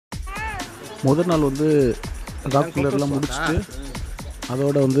முதல் நாள் வந்து ராக் பில்லர்லாம் முடிச்சுட்டு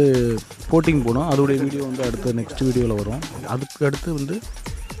அதோட வந்து போட்டிங் போனோம். அதோடைய வீடியோ வந்து அடுத்த நெக்ஸ்ட் வீடியோவில் வரும். அதுக்கு அடுத்து வந்து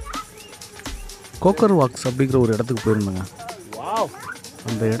கோக்கர் வாக்ஸ் அப்படிங்கிற ஒரு இடத்துக்கு போயிருந்தேங்க.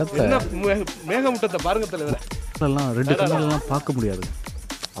 அந்த இடத்த மேகமூட்டத்தை பாருங்க தலைவர், எல்லாம் 2 கண்ணெல்லாம் பார்க்க முடியாது,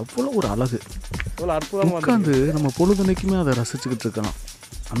 அவ்வளோ ஒரு அழகு. அற்புதமாக உட்காந்து நம்ம பொழுதுனைக்குமே அதை ரசிச்சுக்கிட்டு இருக்கலாம்.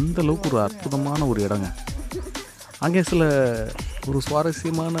 அந்த அளவுக்கு ஒரு அற்புதமான ஒரு இடங்க. அங்கே சில ஒரு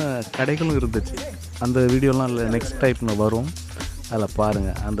சுவாரஸ்யமான கடைகளும் இருந்துச்சு. அந்த வீடியோலாம் இல்லை நெக்ஸ்ட் டைப்பில் வரும், அதில்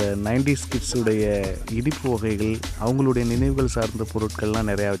பாருங்கள். அந்த 90s கிட்ஸுடைய இனிப்பு வகைகள், அவங்களுடைய நினைவுகள் சார்ந்த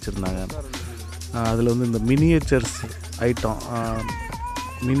பொருட்கள்லாம் நிறையா வச்சுருந்தாங்க. அதில் வந்து இந்த மினியேச்சர்ஸ் ஐட்டம்,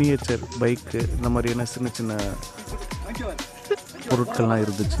 மினியேச்சர் பைக்கு, இந்த மாதிரியான சின்ன சின்ன பொருட்கள்லாம்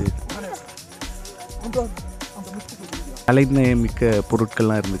இருந்துச்சு. கலைநயமிக்க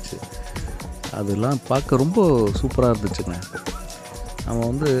பொருட்கள்லாம் இருந்துச்சு. அதெல்லாம் பார்க்க ரொம்ப சூப்பராக இருந்துச்சுங்க. நம்ம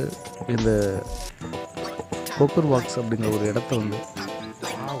வந்து இந்த கோக்கர் வாக்ஸ் அப்படிங்கிற ஒரு இடத்த வந்து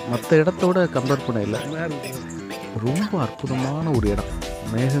மற்ற இடத்தோட கம்பேர் பண்ண இல்லை, ரொம்ப அற்புதமான ஒரு இடம்.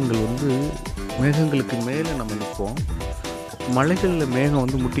 மேகங்கள் வந்து மேகங்களுக்கு மேலே நம்ம நிற்போம். மலைகளில் மேகம்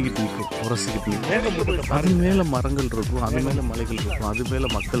வந்து முட்டிக்கிட்டு நிற்கும், உரசிக்கிட்டு நிற்கும். அது மேலே மரங்கள் இருக்கும், அது மேலே மலைகள் இருக்கும், அது மேலே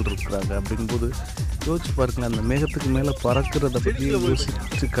மக்கள் இருக்கிறாங்க. அப்படிங்கும்போது யோசிச்சு பாருங்களேன், அந்த மேகத்துக்கு மேலே பறக்கிறத பற்றி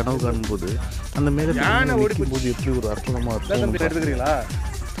யோசிச்சு கனவு காணும்போது அந்த மேகத்துக்கு ஓடிக்கும்போது எப்படி ஒரு அற்புதமாக இருக்கும்.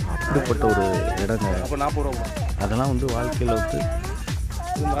 அப்படிப்பட்ட ஒரு இடங்க. அதெல்லாம் வந்து வாழ்க்கையில் வந்து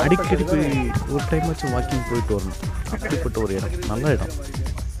அடிக்கடி போய் ஒரு டைம் வச்சு வாக்கிங் போயிட்டு வரணும். அப்படிப்பட்ட ஒரு இடம், நல்ல இடம்.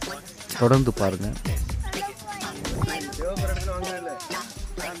 தொடர்ந்து பாருங்கள்.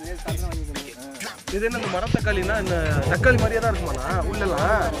 இது என்ன மரத்தக்காளினா இந்த தக்காளி மாதிரியே தான் இருக்குமாண்ணா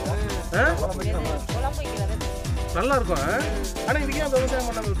உள்ளலாம்? நல்லா இருக்கும். ஆனால் இதுக்கே விவசாயம்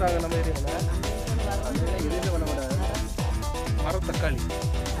பண்ண விட்டாங்க நம்ம ஏரியாவில். மரத்தக்காளி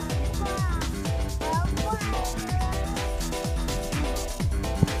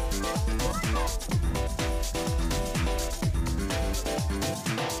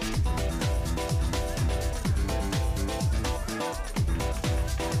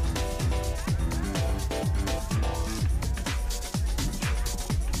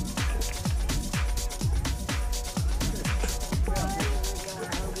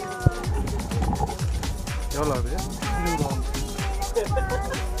எவ்வளோ அது?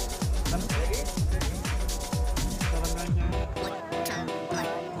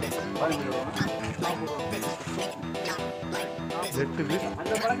 20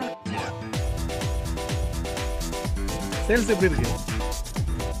 சேல்ஸ் எப்படி இருக்கு?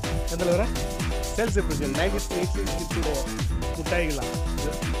 எதில் வர சேல்ஸ் எப்படி இருக்கு? 90s முட்டாய்களா?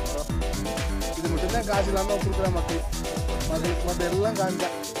 இது மட்டும்தான் காசு இல்லாமல் கொடுக்குற மக்களுக்கு மற்ற எல்லாம் காசு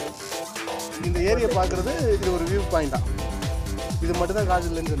தான். இந்த ஏரியை பார்க்குறது இது ஒரு வியூ பாயிண்டா. இது மட்டும்தான் காசு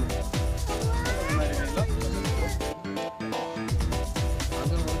இல்லைன்னு சொன்னேன்.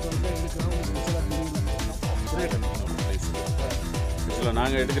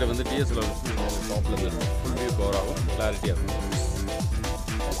 நாங்கள் எடுக்கிற வந்து டிஎஸ்எல் டாப்பில் இருந்து ஃபுல் வியூ கவர் ஆகும், கிளாரிட்டியாக இருக்கும்.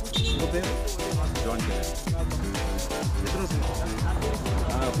 உங்கள் பேர்? John care. எத்தனை வருஷம்?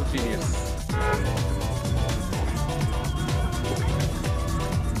 15 இயர்ஸ்.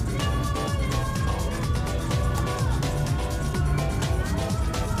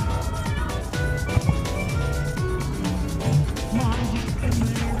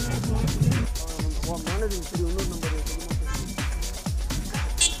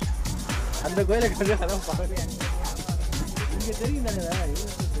 அந்த கோயிலை கண்டு அதான் பார்க்குறேன். இங்கே தெரியும் தானே,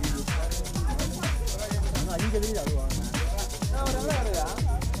 இங்கே தெரியுது. அதுவா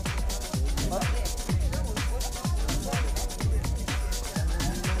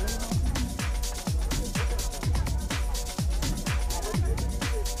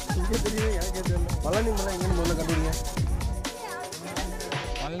இங்கே தெரியும், எனக்கே தெரியல. பழனி மலை எங்கன்னு முதல்ல கண்டுபிடிங்க.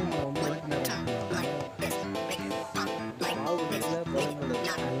 பழனி மலை வந்து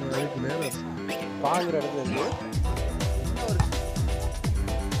பாங்குற இடத்துல இருக்கு.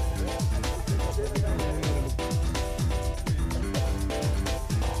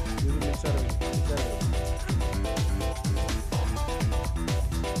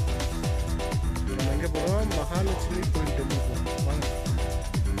 நம்ம எங்கே போகிறோம்? மகாலட்சுமி கோயில் டெம்பிள் போகிறோம். வாங்க.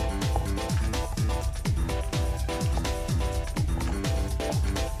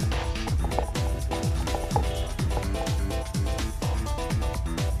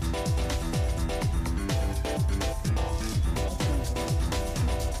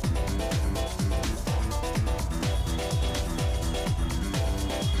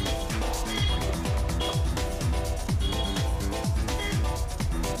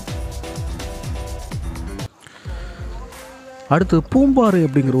 அடுத்து பூம்பாறை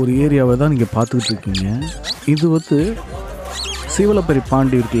அப்படிங்கிற ஒரு ஏரியாவை தான் நீங்கள் பார்த்துக்கிட்டு இருக்கீங்க. இது வந்து சீவலப்பேரி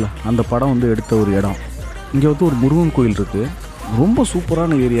பாண்டி இருக்குல்ல, அந்த படம் வந்து எடுத்த ஒரு இடம். இங்கே வந்து ஒரு முருகன் கோயில் இருக்குது. ரொம்ப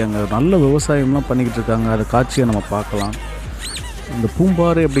சூப்பரான ஏரியாங்க. நல்ல விவசாயம்லாம் பண்ணிக்கிட்டு இருக்காங்க. அதை காட்சியை நம்ம பார்க்கலாம். இந்த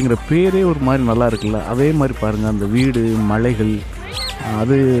பூம்பாறை அப்படிங்கிற பேரே ஒரு மாதிரி நல்லா இருக்குல்ல, அதே மாதிரி பாருங்கள் அந்த வீடு, மலைகள்.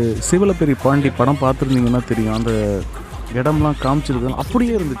 அது சீவலப்பேரி பாண்டி படம் பார்த்துருந்தீங்கன்னா தெரியும். அந்த இடம்லாம் காமிச்சிருக்காங்க,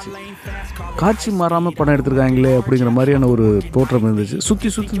 அப்படியே இருந்துச்சு. காட்சி மாறாமல் படம் எடுத்திருக்காங்களே அப்படிங்கிற மாதிரியான ஒரு தோற்றம் இருந்துச்சு. சுற்றி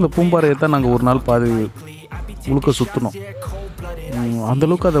இந்த பூம்பாறையை தான் நாங்கள் ஒரு நாள் பாதி முழுக்க சுற்றினோம்.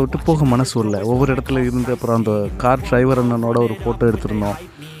 அந்தளவுக்கு அதை விட்டு போக மனசு இல்லை. ஒவ்வொரு இடத்துல இருந்து அப்புறம் அந்த கார் டிரைவர் அண்ணனோட ஒரு ஃபோட்டோ எடுத்திருந்தோம்.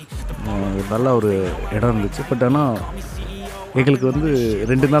 நல்ல ஒரு இடம் இருந்துச்சு. பட் ஆனால் எங்களுக்கு வந்து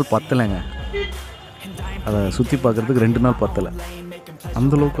 2 நாள் பத்தலைங்க. அதை சுற்றி பார்க்குறதுக்கு 2 நாள் பத்தலை.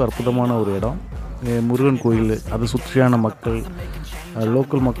 அந்தளவுக்கு அற்புதமான ஒரு இடம். முருகன் கோயில், அதை சுற்றியான மக்கள்,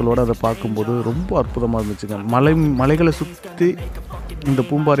 லோக்கல் மக்களோடு அதை பார்க்கும்போது ரொம்ப அற்புதமாக இருந்துச்சுங்க. மலைகளை சுற்றி இந்த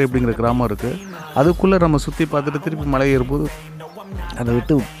பூம்பாறை அப்படிங்கிற கிராமம் இருக்குது. அதுக்குள்ளே நம்ம சுற்றி பார்த்துட்டு திருப்பி மலை ஏறும்போது அதை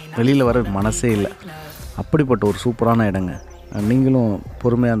விட்டு வெளியில் வர மனசே இல்லை. அப்படிப்பட்ட ஒரு சூப்பரான இடங்க. நீங்களும்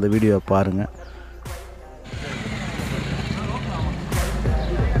பொறுமையாக அந்த வீடியோவை பாருங்கள்.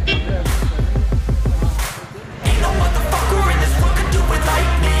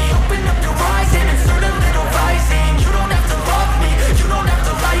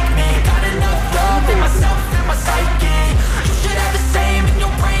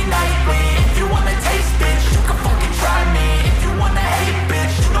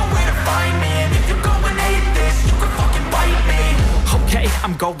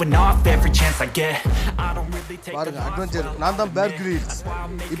 பாருங்க அட்வென்ச்சர். நான் தான் பேர் கிரில்ஸ்.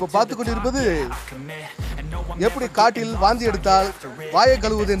 இப்போ பார்த்து கொண்டிருப்பது எப்படி காட்டில் வாந்தி எடுத்தால் வாயை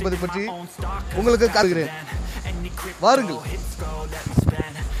கழுவுவது என்பதை பற்றி உங்களுக்கு காட்டுகிறேன். வாருங்கள்.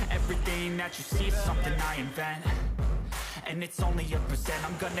 And it's only a percent.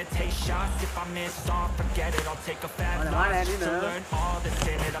 I'm gonna take shots. If I miss off, forget it. I'll take a fat loss to learn all that's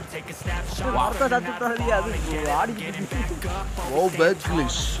in it. I'm taking snapshots. O bad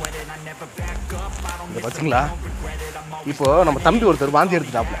Grylls. இந்த பாத்தீங்களா, இப்போ நம்ம தம்பி ஒருத்தர் வாந்தி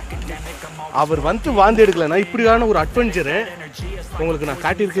எடுத்துட்டாப்ல. அவர் வந்து வாந்தி எடுக்கலன்னா இப்படியான ஒரு அட்வென்ச்சரை உங்களுக்கு நான்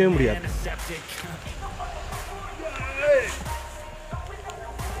காட்டியிருக்கவே முடியாது.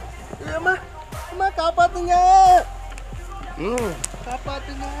 காப்பாத்துங்க,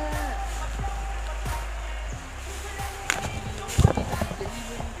 காப்பாத்துங்க.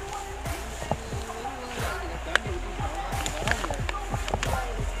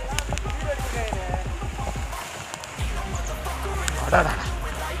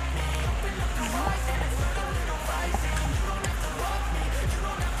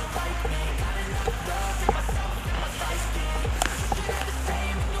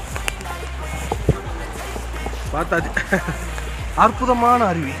 பார்த்தாச்சு, அற்புதமான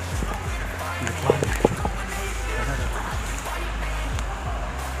அருவி.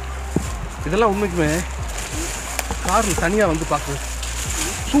 இதெல்லாம் உண்மைக்குமே காரில் தனியாக வந்து பார்க்குறது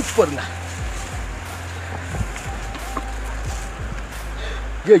சூப்பருங்க.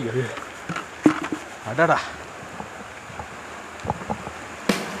 ஐயோ அடடா,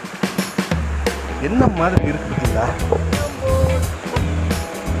 என்ன மாதிரி இருக்கு பார்த்தீங்களா?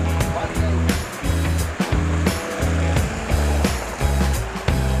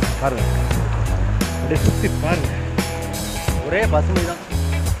 பாருங்க, அப்படியே சுற்றி பாருங்க, ஒரே பசுமை தான்.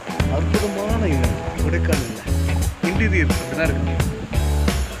 அற்புதமான இது கொடைக்கானல் இன்டீரியர் அப்படிதான் இருக்கு.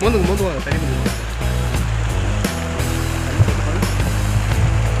 மோந்து வாங்க, தனி மோந்து.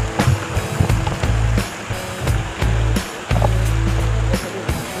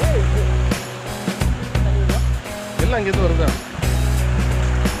 எல்லாம் அங்கேருந்து வருதா?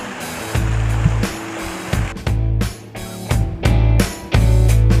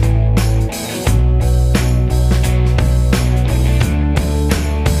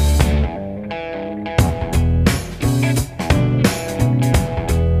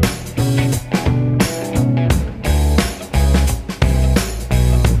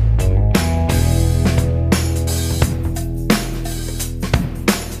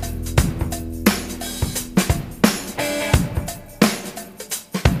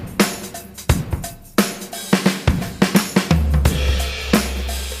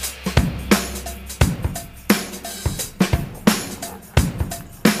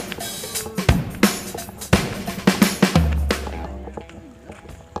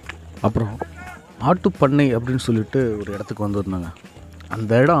 அப்புறம் ஆட்டுப்பண்ணை அப்படின்னு சொல்லிட்டு ஒரு இடத்துக்கு வந்திருந்தாங்க.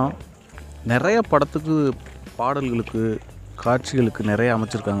 அந்த இடம் நிறைய படத்துக்கு, பாடல்களுக்கு, காட்சிகளுக்கு நிறைய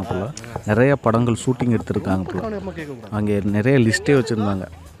அமைச்சிருக்காங்க போல். நிறைய படங்கள் ஷூட்டிங் எடுத்திருக்காங்க போல். அங்கே நிறைய லிஸ்ட்டே வச்சுருந்தாங்க,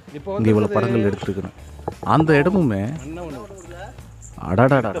 இங்கே இவ்வளோ படங்கள் எடுத்துருக்குன்னு. அந்த இடமுமே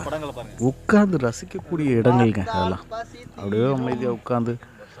அடாடாடா உட்காந்து ரசிக்கக்கூடிய இடங்கள்ங்க அதெல்லாம். அப்படியே அமைதியாக உட்காந்து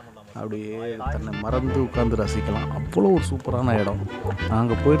அப்படியே தன்னை மறந்து உட்காந்து ரசிக்கலாம். அவ்வளோ ஒரு சூப்பரான இடம்.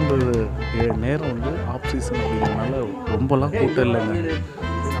 நாங்கள் போயிருந்தது நேரம் வந்து ஆஃப் சீசன் அப்படிங்கிறதுனால ரொம்பலாம் கூட்டம் இல்லைங்க.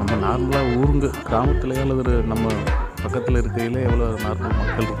 நம்ம நார்மலாக ஊருங்க கிராமத்துலேயே அல்லது நம்ம பக்கத்தில் இருக்கையில் எவ்வளோ நார்மல்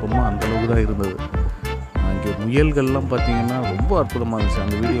மக்கள் இருக்கோமோ அந்தளவுக்கு தான் இருந்தது. அங்கே முயல்கள்லாம் பார்த்தீங்கன்னா ரொம்ப அற்புதமாக இருந்துச்சு.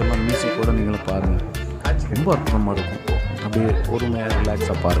 அந்த வீடியோலாம் மியூசிக்கோடு நீங்களும் பாருங்கள், ரொம்ப அற்புதமாக இருக்கும். அப்படியே பொறுமையாக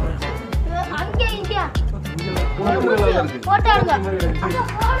ரிலாக்ஸாக பாருங்கள்.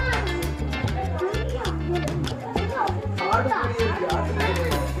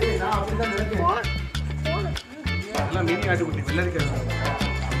 மினி ஆட்டுக்குட்டி வெள்ளரிக்காய்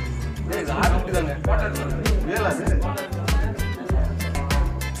ஆட்டுக்குட்டி தாங்க. முயலா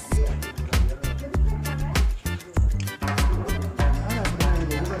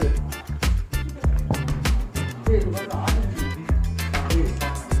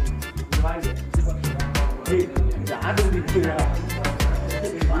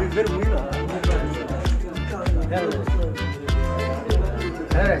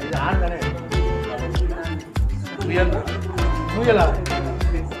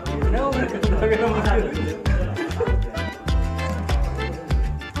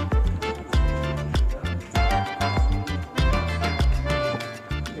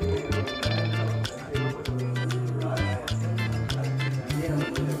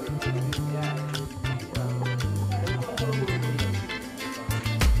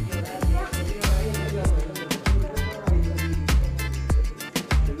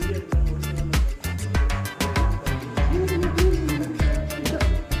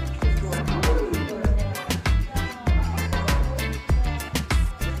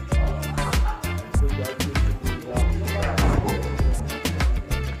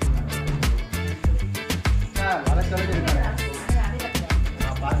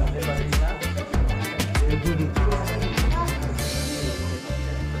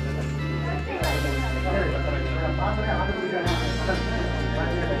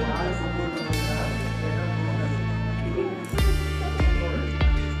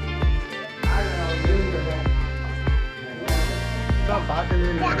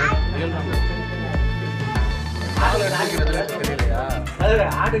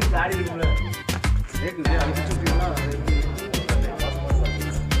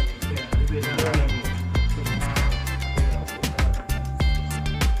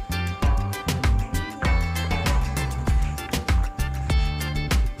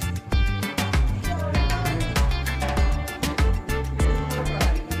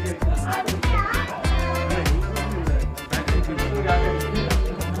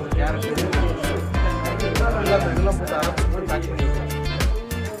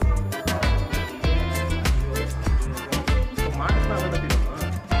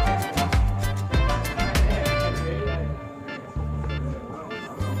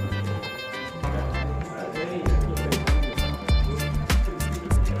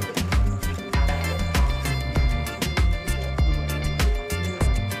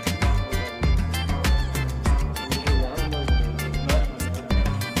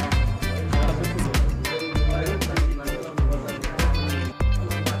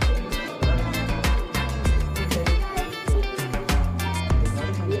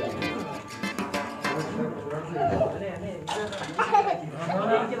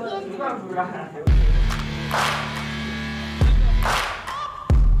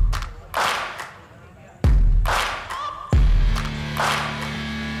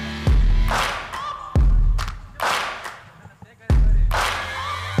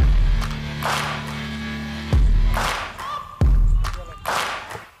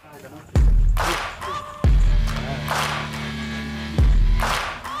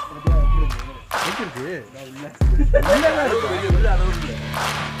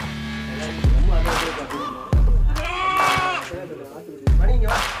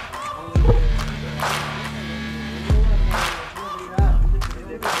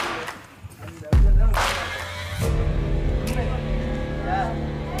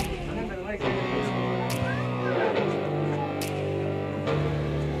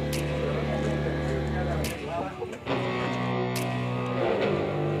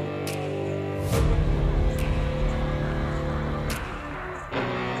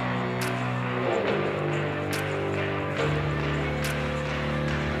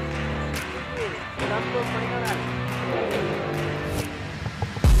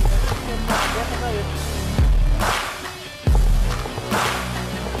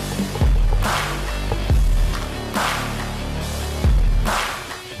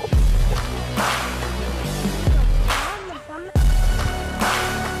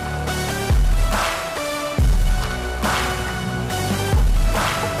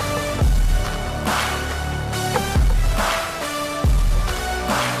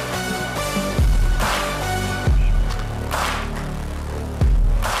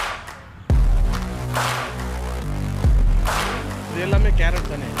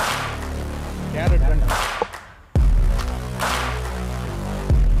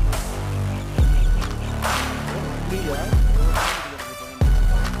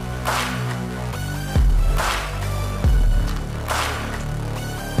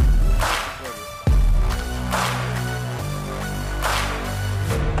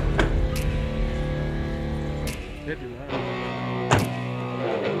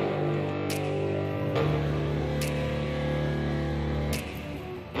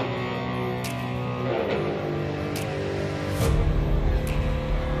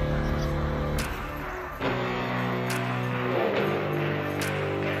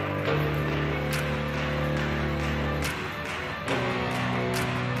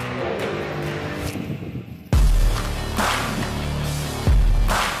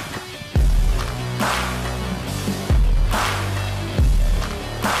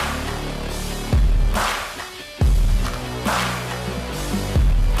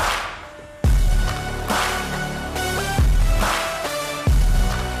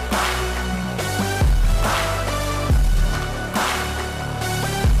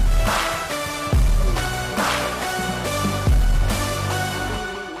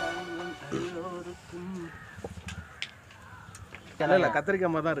கத்திரிக்காய் இல்லை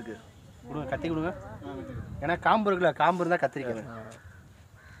கத்திரிக்காய் மாதிரி தான் இருக்குது. கொடுங்க கத்தி கொடுங்க. ஏன்னா காம்பு இருக்குல்ல, காம்பு இருந்தால் கத்திரிக்காய்.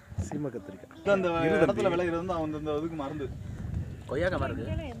 சீமை கத்திரிக்காய் அந்த இடத்துல விளையிறது தான் அந்த இதுக்கு மருந்து. கொய்யாக்காய் மாதிரி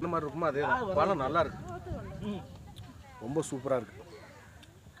இருக்குது. இந்த மாதிரி இருக்குமா? அதே பழம் நல்லா இருக்கு, ரொம்ப சூப்பராக இருக்குது,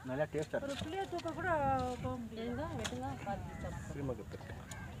 நல்லா டேஸ்ட்டாக இருக்குது. சீமை கத்திரிக்காய்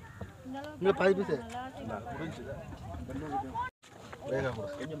இங்கே 10 பீஸு முடிஞ்சு வேகம்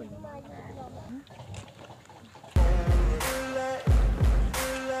கொஞ்சம்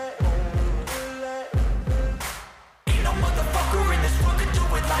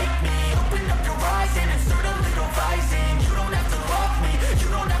like me, open up your eyes and insert a little rising. You don't have to love me, you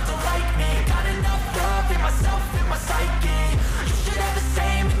don't have to like me. Got enough love in myself, in my psyche. You should have the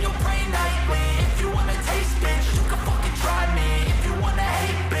same in your brain nightly. If you wanna taste, bitch, you can fucking try me. If you wanna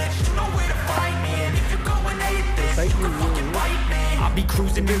hate, bitch, you know where to find me. And if you're going hate this, you can fucking bite me. I'll be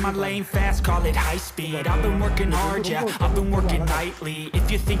cruising in my lane fast, call it high speed. I've been working hard, yeah, I've been working nightly. If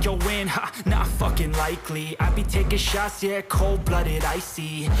you think you'll win, ha, not fucking likely. I be taking shots, yeah, cold-blooded, icy.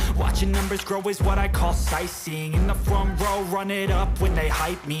 Watching numbers grow is what I call sightseeing. In the front row, run it up when they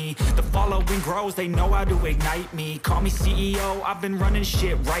hype me. The following grows, they know how to ignite me. Call me CEO, I've been running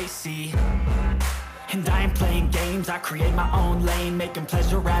shit right, see. And I ain't playing games, I create my own lane, making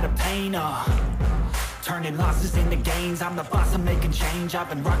pleasure out of pain, turning losses into gains. I'm the boss, I'm making change. I've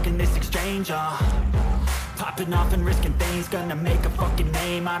been rocking this exchange, popping off and risking things. Gonna make a fucking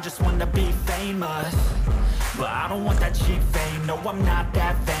name. I just wanna be famous, but I don't want that cheap fame. No, I'm not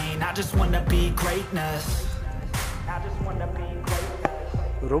that vain. I just wanna be greatness. I just wanna be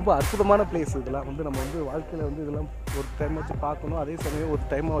greatness. ரொம்ப அற்புதமான place. இதெல்லாம் வந்து நம்ம வந்து வாழ்க்கையில் வந்து இதெல்லாம் ஒரு டைம் வச்சு பார்க்கணும். அதே சமயம் ஒரு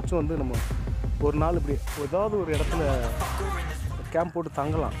டைம் வச்சும் வந்து நம்ம ஒரு நாள் இப்படி ஏதாவது ஒரு இடத்துல கேம்ப் போட்டு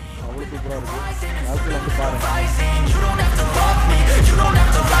தங்கலாம். அவ்வளோ சூப்பராக இருக்குது. வாழ்க்கையில் வந்து பாருங்கள்.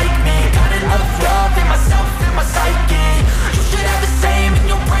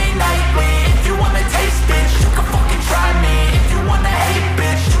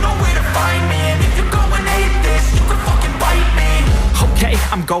 Okay,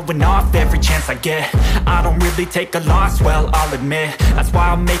 I'm going off every chance I get. I don't really take a loss, well, I'll admit. That's why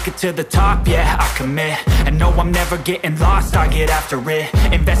I'll make it to the top, yeah, I commit. And no, I'm never getting lost, I get after it.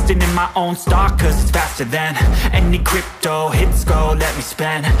 Investing in my own stock, cause it's faster than any crypto hits go, let me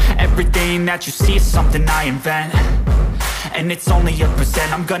spend. Everything that you see is something I invent, and it's only a percent.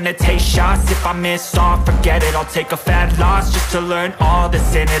 I'm gonna take shots, if I miss all, forget it. I'll take a fat loss just to learn all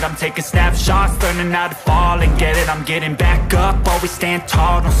that's in it. I'm taking snapshots, learning how to fall and get it. I'm getting back up, always stand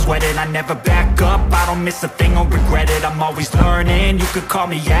tall, don't sweat it. I never back up, I don't miss a thing or regret it. I'm always learning, you could call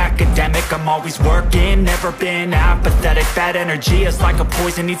me academic. I'm always working, never been apathetic. That energy is like a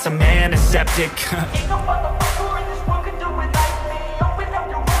poison, needs some antiseptic.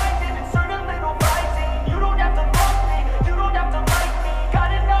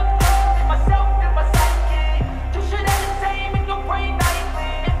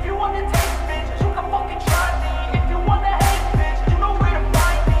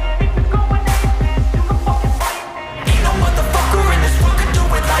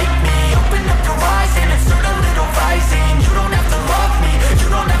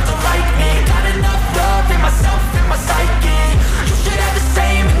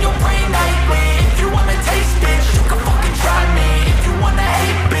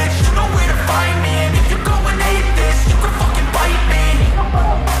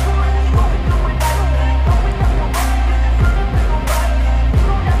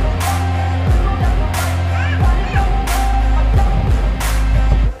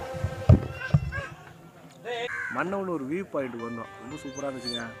 மன்னவன் ஒரு view பாயிண்ட்டுக்கு வந்தோம். ரொம்ப சூப்பராக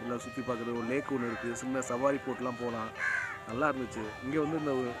இருந்துச்சுங்க. உள்ள சுற்றி பார்க்குறது ஒரு லேக் ஒன்று இருக்குது. சின்ன சவாரி போட்லாம் போகலாம், நல்லா இருந்துச்சு. இங்கே வந்து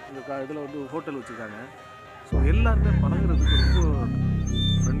இந்த இதில் வந்து ஹோட்டல் வச்சுருக்காங்க. ஸோ எல்லாருமே பழகுறதுக்கு ரொம்ப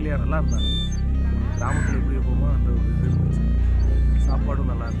ஃப்ரெண்ட்லியாக நல்லா இருந்தாங்க. கிராமத்தில் எப்படி போமோ அந்த ஒரு இது இருந்துச்சு.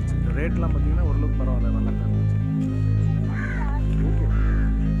 சாப்பாடும் நல்லா இருந்துச்சு. ரேட்லாம் பார்த்திங்கன்னா ஓரளவுக்கு பரவாயில்ல, நல்லா தான் இருந்துச்சு. ஓகே,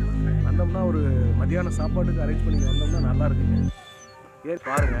 வந்தோம்னா ஒரு மதியான சாப்பாட்டுக்கு அரேஞ்ச் பண்ணி வந்தோம்னா நல்லா இருக்குங்க. ஏன்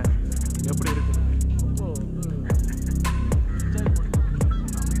பாருங்கள் எப்படி இருக்குது. ரொம்ப வந்து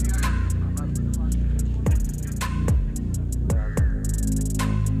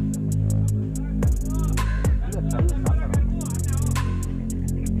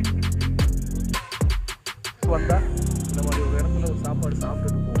வந்தால் இந்த மாதிரி ஒரு இடத்துல ஒரு சாப்பாடு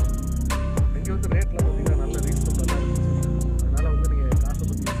சாப்பிட்டுட்டு போவோம். இங்கே வந்து ரேட்டில் பார்த்தீங்கன்னா நல்ல ரீசனபிளாக இருந்துச்சு. அதனால் வந்து நீங்கள் காசை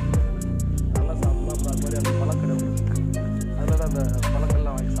பற்றி நல்லா சாப்பிட்லாம். அப்புறம் அது மாதிரி அந்த பழக்கடை அதில் தான் அந்த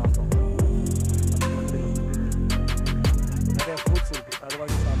பழங்கள்லாம் வாங்கி சாப்பிட்டோம். நிறைய ஃப்ரூட்ஸ் இருக்குது, அதை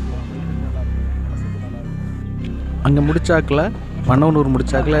வாங்கி சாப்பிட்லாம். நல்லா இருக்கும், மனசுக்கு நல்லா இருக்கும். அங்கே முடிச்சாக்கில் மன்னவனூர்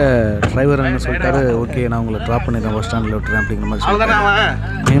முடிச்சாக்கில் டிரைவர் என்ன சொல்லிட்டாரு, ஓகே நான் உங்களை ட்ராப் பண்ணிடுறேன், பஸ் ஸ்டாண்டில் விட்டுறேன் அப்படிங்கிற மாதிரி சொல்லிட்டாரு.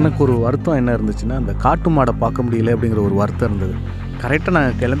 எனக்கு ஒரு வருத்தம் என்ன இருந்துச்சுன்னா, அந்த காட்டு மாடை பார்க்க முடியல அப்படிங்கிற ஒரு வருத்தம் இருந்தது. கரெக்டாக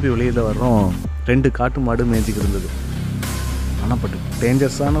நாங்கள் கிளம்பி வெளியில் வர்றோம், 2 காட்டு மாடு மேய்ஞ்சிக்கு இருந்தது. ஆனால் பட்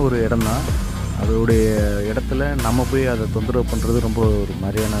டேஞ்சரஸான ஒரு இடம் தான். அதோடைய இடத்துல நம்ம போய் அதை தொந்தரவு பண்ணுறது ரொம்ப ஒரு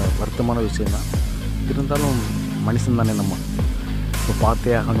மாதிரியான வருத்தமான விஷயந்தான். இருந்தாலும் மனுஷன் தானே நம்ம, இப்போ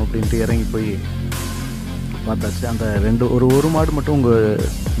பார்த்தே ஆகணும் அப்படின்ட்டு இறங்கி போய் பார்த்தாச்சு. அந்த ஒரு மாடு மட்டும்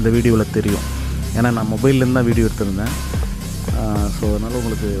இந்த வீடியோவில் தெரியும், ஏன்னா நான் மொபைல்லேருந்து தான் வீடியோ எடுத்திருந்தேன். ஸோ அதனால்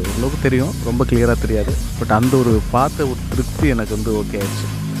உங்களுக்கு ஓரளவுக்கு தெரியும், ரொம்ப கிளியராக தெரியாது. பட் அந்த ஒரு பார்த்த ஒரு திருப்தி எனக்கு வந்து ஓகே ஆயிடுச்சு.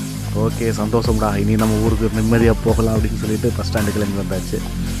 ஓகே சந்தோஷம்டா, இனி நம்ம ஊருக்கு நிம்மதியாக போகலாம் அப்படின்னு சொல்லிட்டு பஸ் ஸ்டாண்டு கிளம்பி வந்தாச்சு.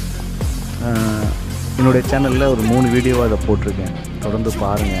 என்னுடைய சேனலில் ஒரு 3 வீடியோவாக அதை போட்டிருக்கேன், தொடர்ந்து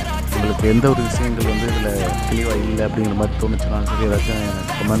பாருங்கள். உங்களுக்கு எந்த ஒரு விஷயங்கள் வந்து இதில் தெளிவாக இல்லை அப்படிங்கிற மாதிரி தோணுச்சுன்னா சரி, ஏதாச்சும்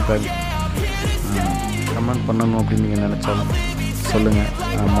கமெண்ட் பண்ணணும் அப்படின்னு நீங்கள் நினச்சாலும் சொல்லுங்கள்,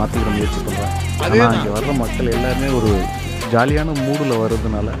 நான் மாற்றிக்கிற முயற்சி பண்ணுறேன். ஆனால் இங்கே வர்ற மக்கள் எல்லாருமே ஒரு ஜாலியான மூடில்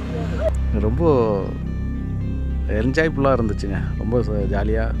வர்றதுனால ரொம்ப என்ஜாய்ஃபுல்லாக இருந்துச்சுங்க. ரொம்ப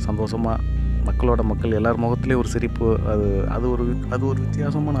ஜாலியாக சந்தோஷமாக மக்கள் எல்லார் முகத்துலேயும் ஒரு சிரிப்பு, அது ஒரு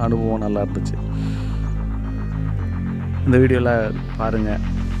வித்தியாசமான அனுபவம், நல்லா இருந்துச்சு. இந்த வீடியோவில் பாருங்கள்,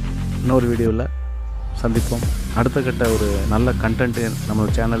 இன்னொரு வீடியோவில் சந்திப்போம். அடுத்த கட்ட ஒரு நல்ல கண்டென்ட்டு நம்ம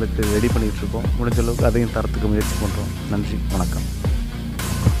சேனலுக்கு ரெடி பண்ணிகிட்ருக்கோம். முடிஞ்ச அளவுக்கு அதையும் தரத்துக்கு முயற்சி பண்ணுறோம். நன்றி, வணக்கம்.